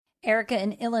Erica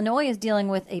in Illinois is dealing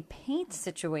with a paint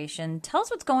situation. Tell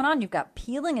us what's going on. You've got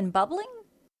peeling and bubbling?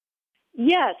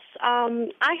 Yes,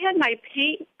 I had my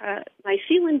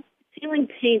ceiling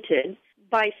painted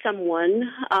by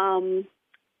someone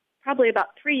probably about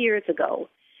 3 years ago.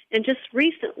 And just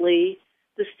recently,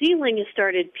 the ceiling has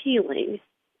started peeling,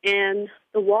 and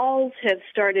the walls have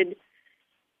started,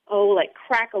 like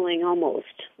crackling almost.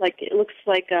 Like it looks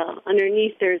like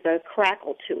underneath there's a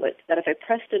crackle to it, that if I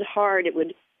pressed it hard, it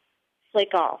would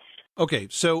flake off. Okay,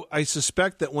 so I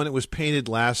suspect that when it was painted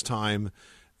last time,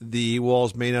 the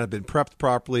walls may not have been prepped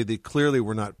properly. They clearly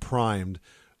were not primed.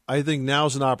 I think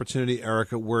now's an opportunity,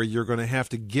 Erica, where you're going to have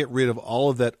to get rid of all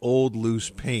of that old loose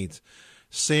paint.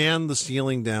 Sand the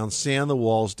ceiling down, sand the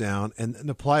walls down, and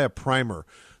apply a primer.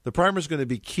 The primer is going to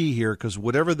be key here because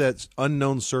whatever that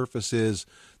unknown surface is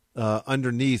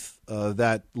underneath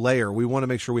that layer, we want to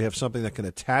make sure we have something that can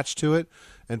attach to it.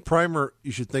 And primer,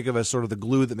 you should think of as sort of the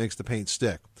glue that makes the paint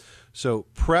stick. So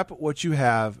prep what you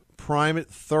have, prime it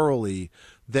thoroughly,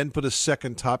 then put a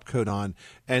second top coat on.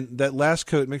 And that last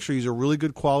coat, make sure you use a really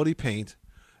good quality paint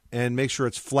and make sure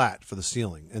it's flat for the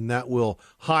ceiling. And that will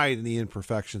hide any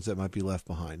imperfections that might be left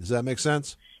behind. Does that make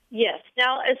sense? Yes.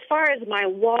 Now, as far as my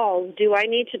walls, do I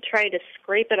need to try to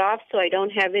scrape it off so I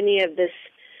don't have any of this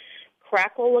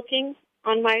crackle looking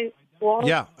on my walls?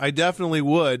 Yeah, I definitely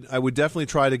would. I would definitely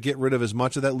try to get rid of as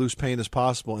much of that loose paint as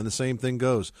possible. And the same thing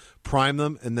goes. Prime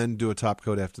them and then do a top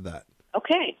coat after that.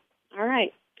 Okay. All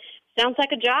right. Sounds like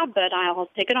a job, but I'll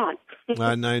take it on.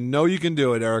 And I know you can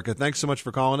do it, Erica. Thanks so much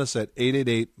for calling us at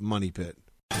 888-MONEY-PIT.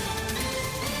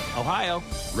 Ohio,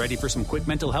 ready for some quick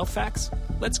mental health facts?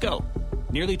 Let's go.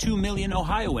 Nearly 2 million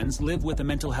Ohioans live with a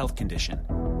mental health condition.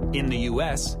 In the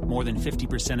U.S., more than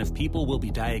 50% of people will be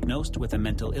diagnosed with a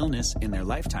mental illness in their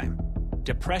lifetime.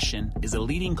 Depression is a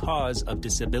leading cause of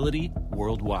disability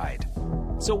worldwide.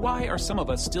 So why are some of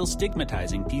us still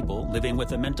stigmatizing people living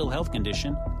with a mental health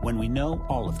condition when we know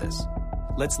all of this?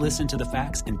 Let's listen to the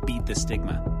facts and beat the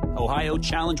stigma. Ohio,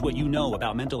 challenge what you know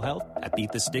about mental health at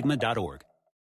beatthestigma.org.